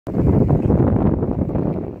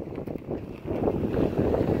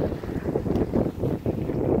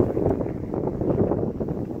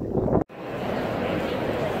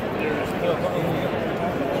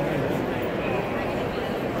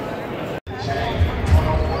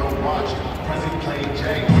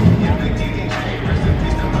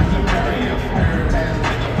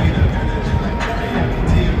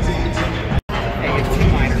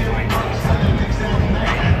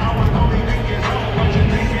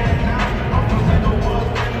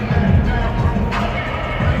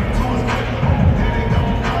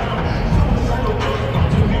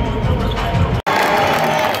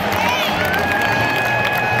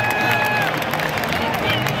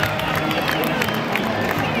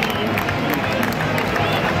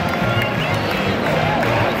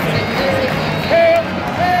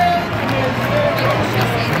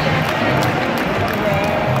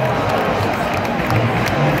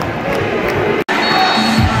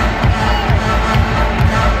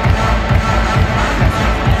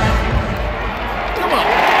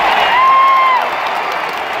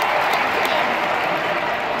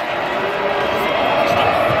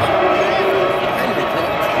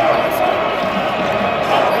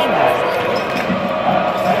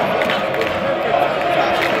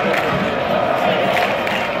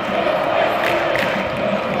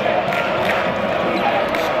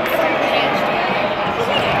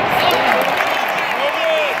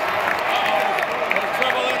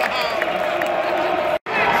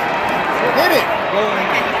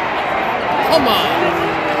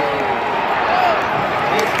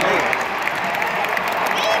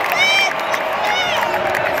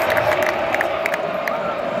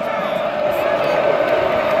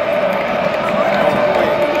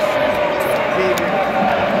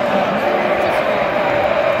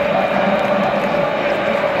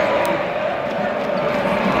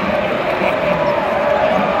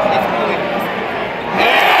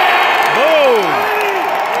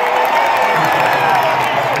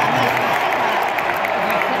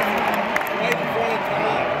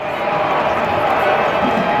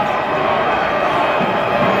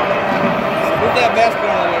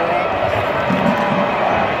basketball in there, right?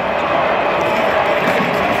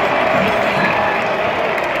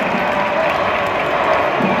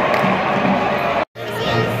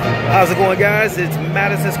 How's it going, guys? It's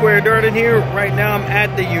Madison Square Darden here. Right now I'm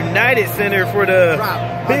at the United Center for the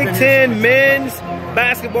Big Ten Men's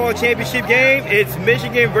Basketball Championship game. It's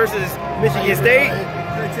Michigan versus Michigan State.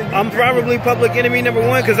 I'm probably public enemy number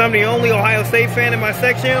one because I'm the only Ohio State fan in my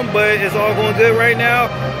section, but it's all going good right now.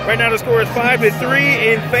 Right now the score is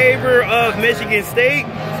 5-3 in favor of Michigan State.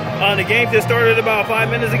 The game just started about 5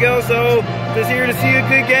 minutes ago, so just here to see a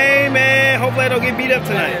good game, and hopefully I don't get beat up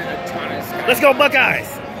tonight. Let's go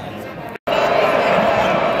Buckeyes!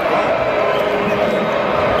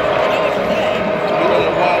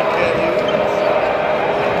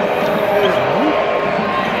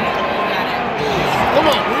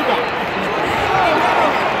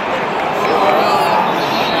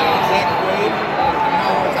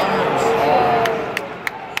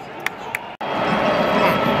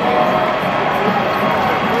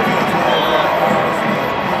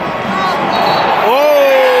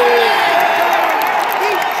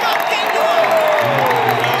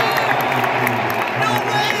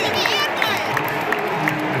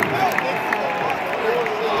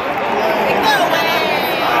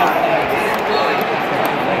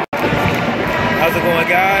 How's it going,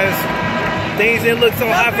 guys? Things didn't look so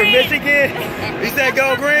hot for Michigan. He said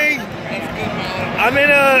go green. I'm in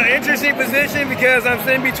an interesting position because I'm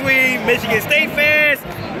sitting between Michigan State fans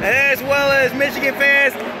as well as Michigan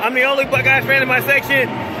fans. I'm the only Buckeyes fan in my section.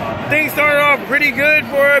 Things started off pretty good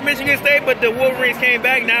for Michigan State, but the Wolverines came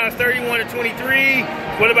back. Now it's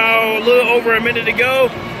 31-23 with about a little over a minute to go.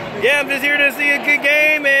 Yeah, I'm just here to see a good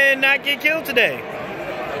game and not get killed today.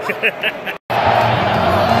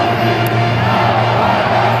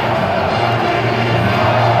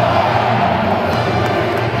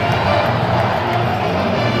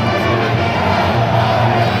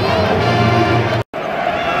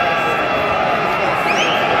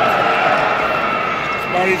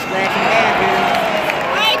 Sparty's scratching back here.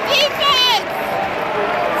 Hey, defense!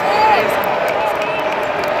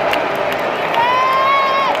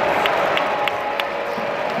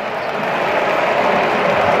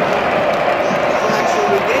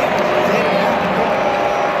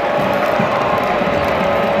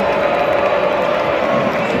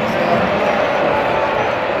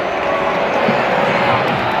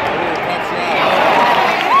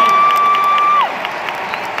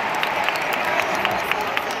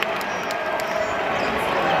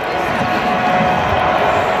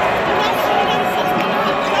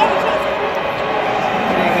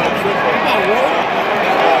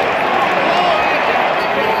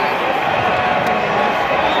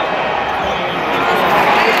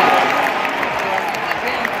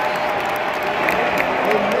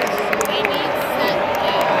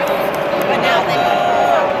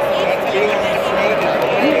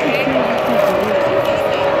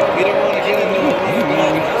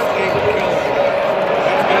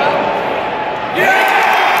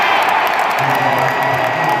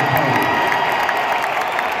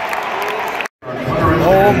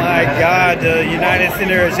 Oh my God, the United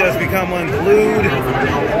Center has just become unglued.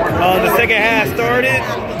 The second half started.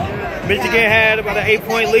 Michigan had about an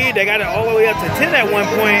 8-point lead. They got it all the way up to 10 at one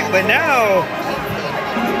point, but now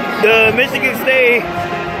the Michigan State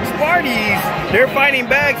Spartans, they're fighting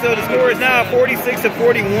back, so the score is now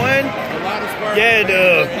 46-41. Yeah,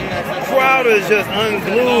 the crowd is just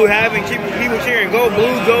unglued, having people cheering, go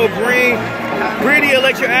blue, go green. Pretty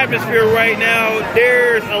electric atmosphere right now.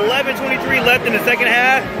 There's 11:23 left in the second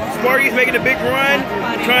half. Sparty's making a big run,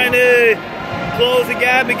 trying to close the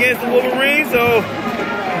gap against the Wolverines. So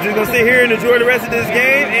I'm just going to sit here and enjoy the rest of this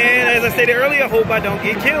game. And as I stated earlier, I hope I don't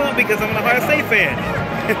get killed because I'm an Ohio State fan.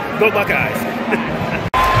 Go Buckeyes.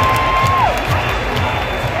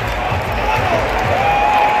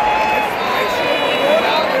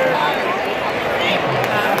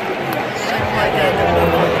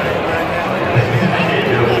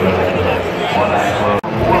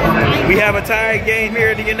 We have a tied game here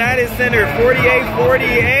at the United Center,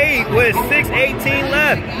 48-48 with 6:18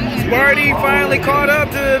 left. Sparty finally caught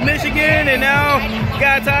up to Michigan and now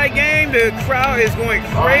got a tied game. The crowd is going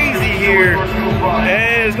crazy here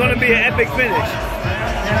and it's going to be an epic finish.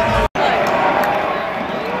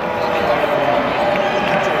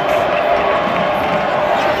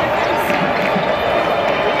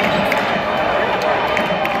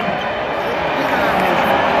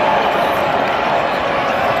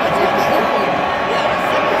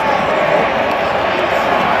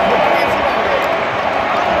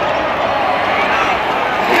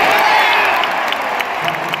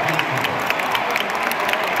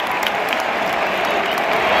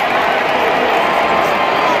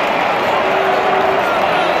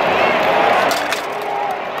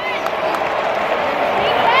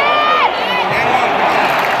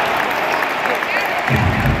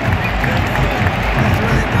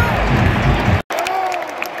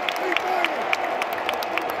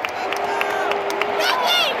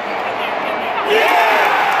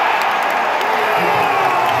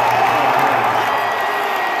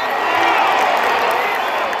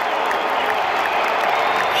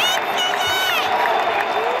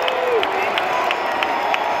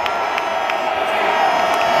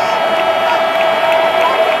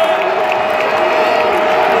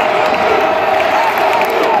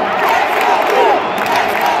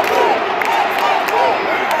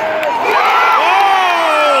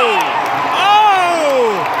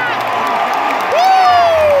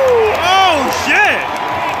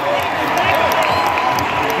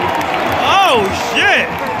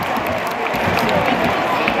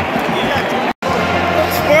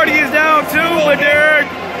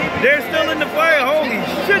 They're still in the fight. Holy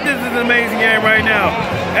shit, this is an amazing game right now.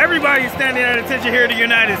 Everybody's standing at attention here at the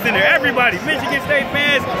United Center. Everybody, Michigan State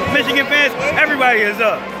fans, Michigan fans, everybody is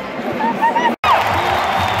up.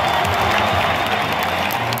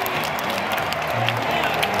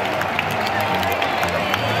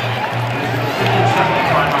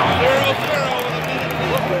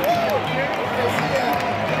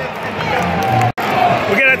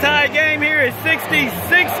 We got a tie game here at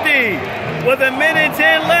 60-60 with a minute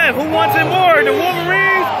 10 left. Who wants it more, the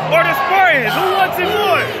Wolverines or the Spartans? Who wants it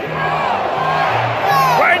more?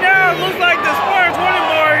 Right now, it looks like the Spartans want it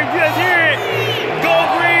more. You just hear it. Go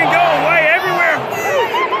green, go white, everywhere.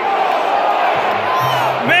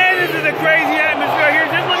 Man, this is a crazy atmosphere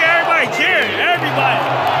here. Just look at everybody cheering. Everybody.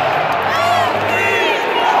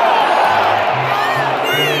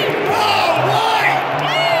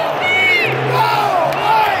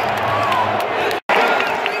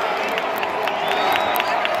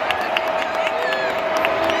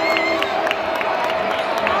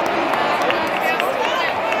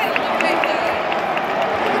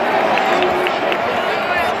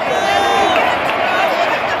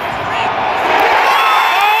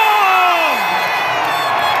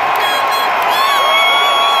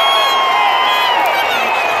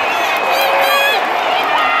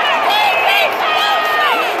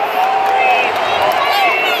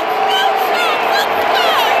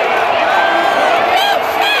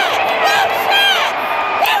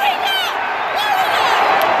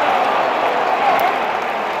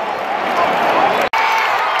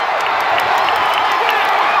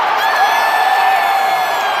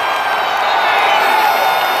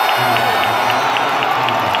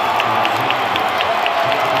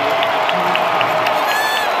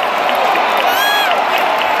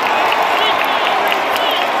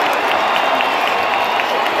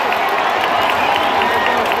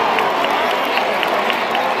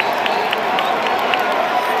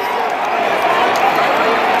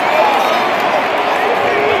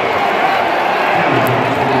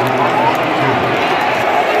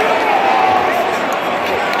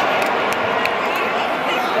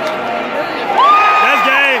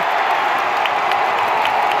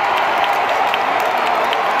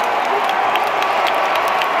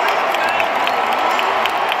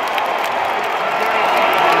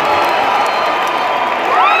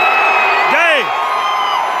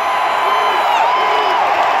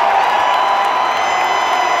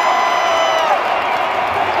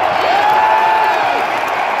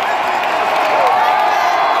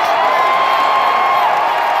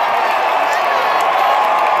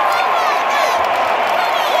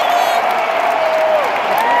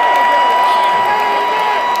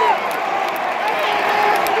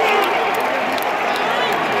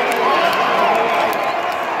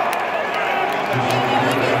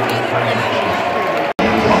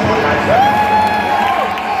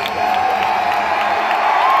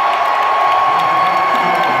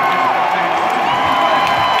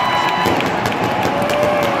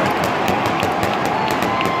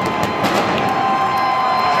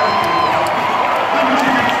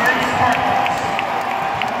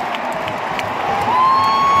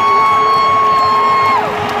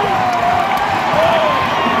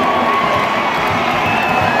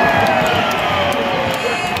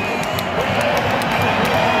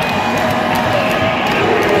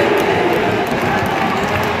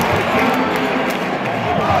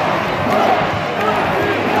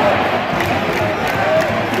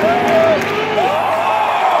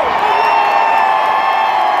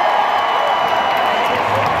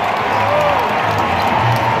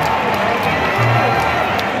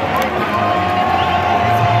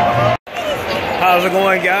 How's it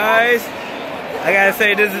going, guys? I gotta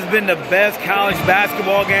say, this has been the best college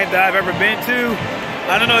basketball game that I've ever been to.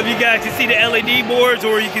 I don't know if you guys can see the LED boards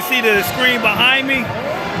or you can see the screen behind me,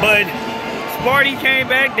 but Sparty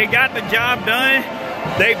came back. They got the job done.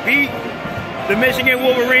 They beat the Michigan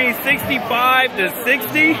Wolverines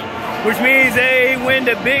 65-60, which means they win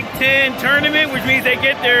the Big Ten tournament, which means they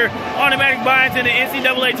get their automatic bye into the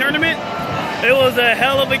NCAA tournament. It was a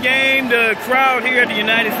hell of a game. The crowd here at the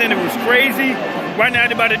United Center was crazy. Right now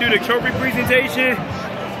they're about to do the trophy presentation.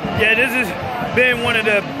 Yeah, this has been one of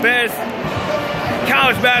the best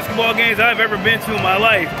college basketball games I've ever been to in my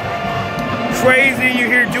life. Crazy, you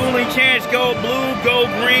hear dueling chants, go blue, go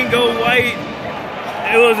green, go white.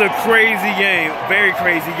 It was a crazy game, very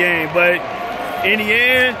crazy game. But in the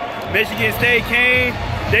end, Michigan State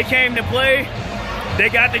came to play. They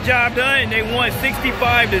got the job done, and they won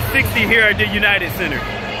 65-60 here at the United Center.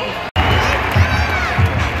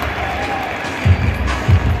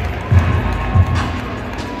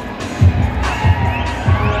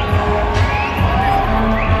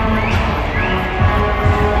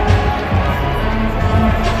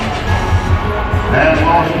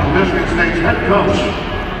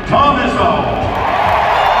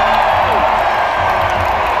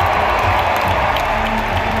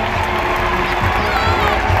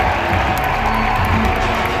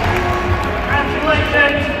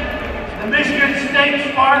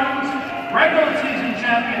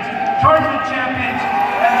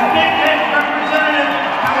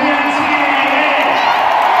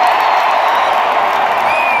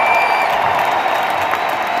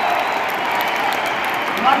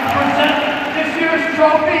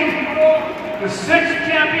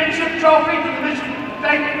 trophy to the Michigan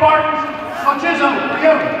State Spartans. Coach Izzo, for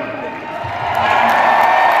you.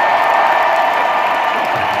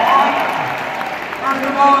 First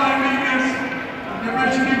of all, let me just give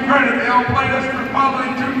Michigan credit. They all played us for probably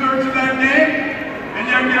 2/3 of that game. And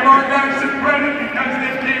yet give our guys some credit because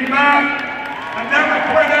they came back and never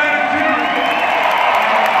quit attitude.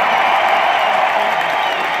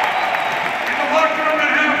 In the locker room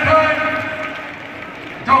at halftime,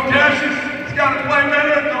 told Cassius, he's got to play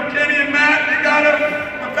better. Told Kenny and Matt, they got to.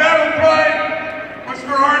 The battle cry was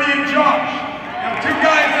for Arnie and Josh. You know, two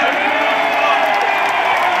guys that.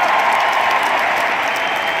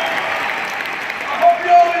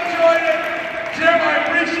 Jim, I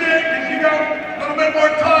appreciate it because you got a little bit more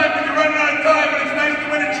time and you're running out of time, but it's nice to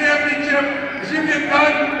win a championship because you get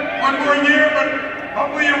done one more year, but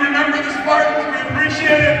hopefully you remember the Spartans. We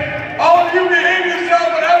appreciate it. All of you behave yourself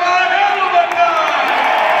and have a hell of a time.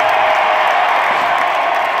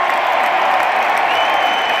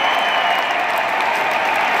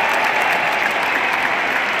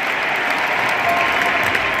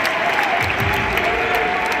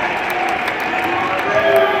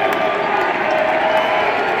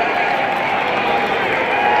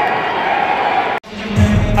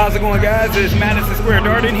 How's it going, guys? It's Madison Square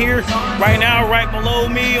Darden here. Right now, right below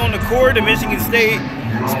me on the court, the Michigan State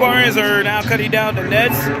Spartans are now cutting down the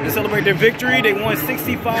nets to celebrate their victory. They won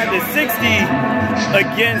 65-60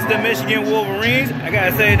 against the Michigan Wolverines. I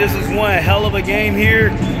gotta say, this is one hell of a game here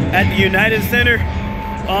at the United Center.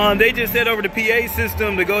 They just set over the PA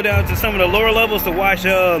system to go down to some of the lower levels to watch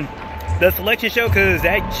the selection show because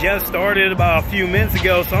that just started about a few minutes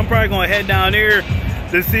ago. So I'm probably gonna head down there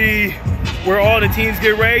to see where all the teams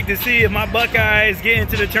get ranked, to see if my Buckeyes get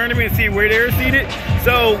into the tournament and see where they're seated.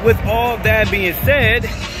 So with all that being said,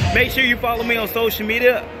 make sure you follow me on social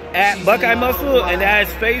media at Buckeye Muscle, and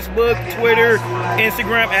that's Facebook, Twitter,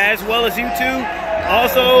 Instagram, as well as YouTube.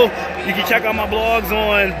 Also, you can check out my blogs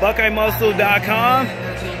on BuckeyeMuscle.com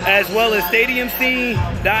as well as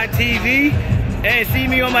StadiumScene.tv and see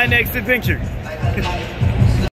me on my next adventure.